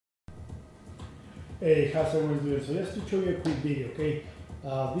Hey, how's everyone doing? So just to show you a quick video, okay?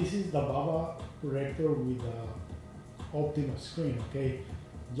 This is the VAVA projector with the Optima screen, okay?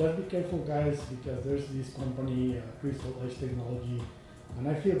 Just be careful, guys, because there's this company, Crystal Edge Technology, and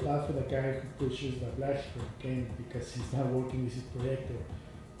I feel bad for the guy who pushes the black screen, okay? Because he's not working with his projector.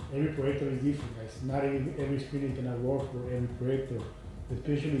 Every projector is different, guys. Not every screen is gonna work for every projector.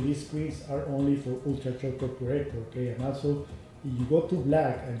 Especially these screens are only for ultra short projector, okay? And also, if you go to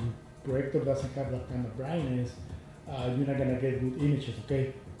black and your projector doesn't have that kind of brightness, you're not gonna get good images,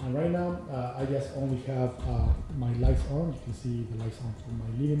 okay? And right now, I just only have my lights on. You can see the lights on from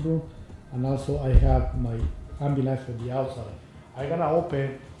my living room, and also I have my ambient lights from the outside. I'm gonna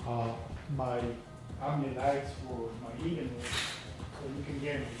open my ambient lights for my living room so you can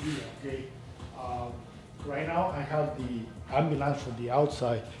get an idea, okay? Right now, I have the ambient lights from the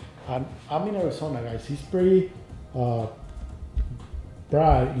outside, and I'm in Arizona, guys. It's pretty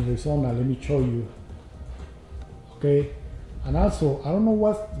bright in Arizona. Let me show you. Okay, and also I don't know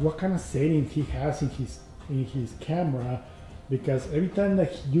what kind of setting he has in his camera, because every time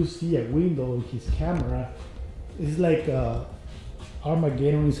that you see a window in his camera, it's like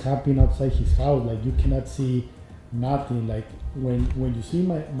Armageddon is happening outside his house. Like you cannot see nothing. Like when you see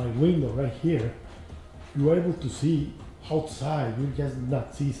my window right here, you are able to see outside. You just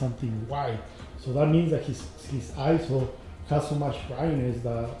not see something white. So that means that his ISO has so much brightness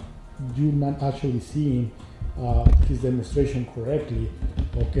that you're not actually seeing his demonstration correctly.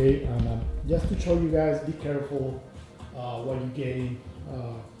 Okay, and just to show you guys, be careful what you're getting.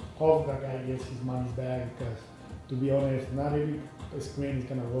 Hope that guy gets his money's back, because to be honest, not every screen is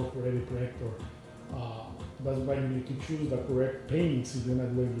gonna work for every projector. That's why you need to choose the correct paintings if you're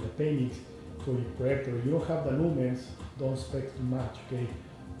not doing with the paintings for your projector. If you don't have the lumens, don't expect too much, okay?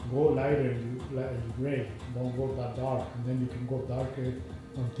 Go lighter and you gray, don't go that dark, and then you can go darker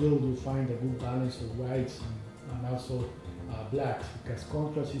until you find a good balance of whites and also blacks, because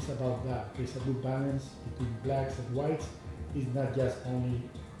contrast is about that. It's a good balance between blacks and whites. It's not just only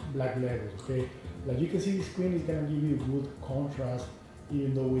black levels, okay? Like you can see, the screen is gonna give you good contrast,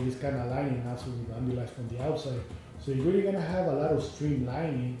 even though with this kind of lighting, also with the ambient lights from the outside. So you're really gonna have a lot of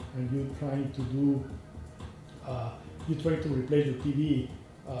streamlining, and you're trying to do, you're trying to replace your TV.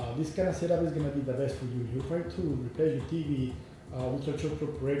 This kind of setup is gonna be the best for you. You try to replace your TV, ultra short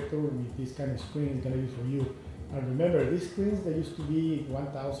projector with this kind of screen is gonna be for you. And remember, these screens, they used to be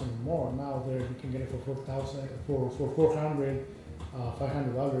 1,000 or more. Now you can get it for 4,000, for $400,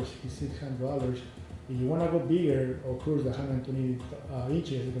 $500, $600. If you want to go bigger, of course, the 120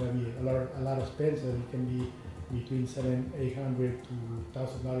 inches is going to be a lot expensive. It can be between $700, $800 to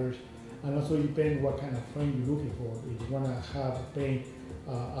 $1,000, and also depending what kind of frame you're looking for. If you want to have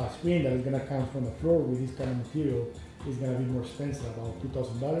a screen that is going to come from the floor with this kind of material, it's going to be more expensive, about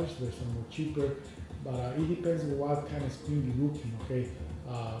 $2,000. There's some more cheaper, but it depends on what kind of screen you're looking. Okay,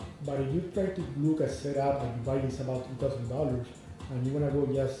 but if you try to look at setup and you buy this about $2,000, and you want to go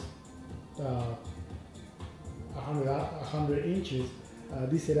just 100 inches,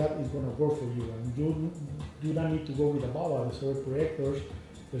 this setup is going to work for you, and you don't need to go with the VAVA. There's other projectors.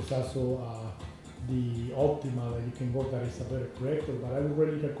 There's also the Optima that you can go, that is a better projector, but I would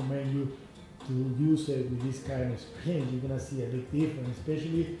really recommend you to use it with this kind of screen. You're going to see a big difference,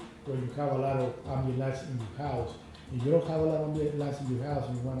 especially when you have a lot of ambient lights in your house. If you don't have a lot of ambient lights in your house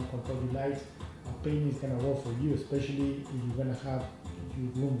and you want to control your lights, a painting is going to work for you, especially if you're going to have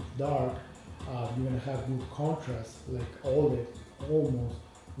your room dark. You're going to have good contrast, like OLED almost,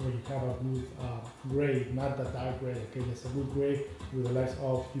 where you have a good gray, not the dark gray, okay? Just a good gray with the lights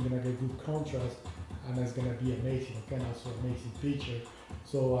off. You're going to get good contrast, and it's going to be amazing, okay? Also amazing picture.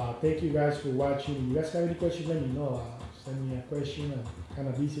 So thank you guys for watching. If you guys have any questions, let me know. Send me a question. I'm kind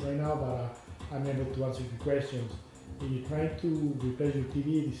of busy right now, but I'm able to answer your questions. If you're trying to replace your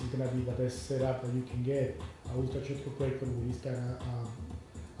TV, this is going to be the best setup that you can get. A ultra short projector with this kind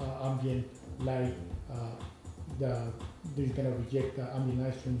of ambient light. This is going to reject the ambient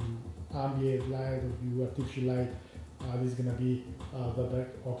light from your ambient light or your artificial light. This is going to be the best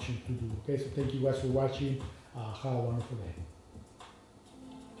option to do. Okay, so thank you guys for watching. Have a wonderful day.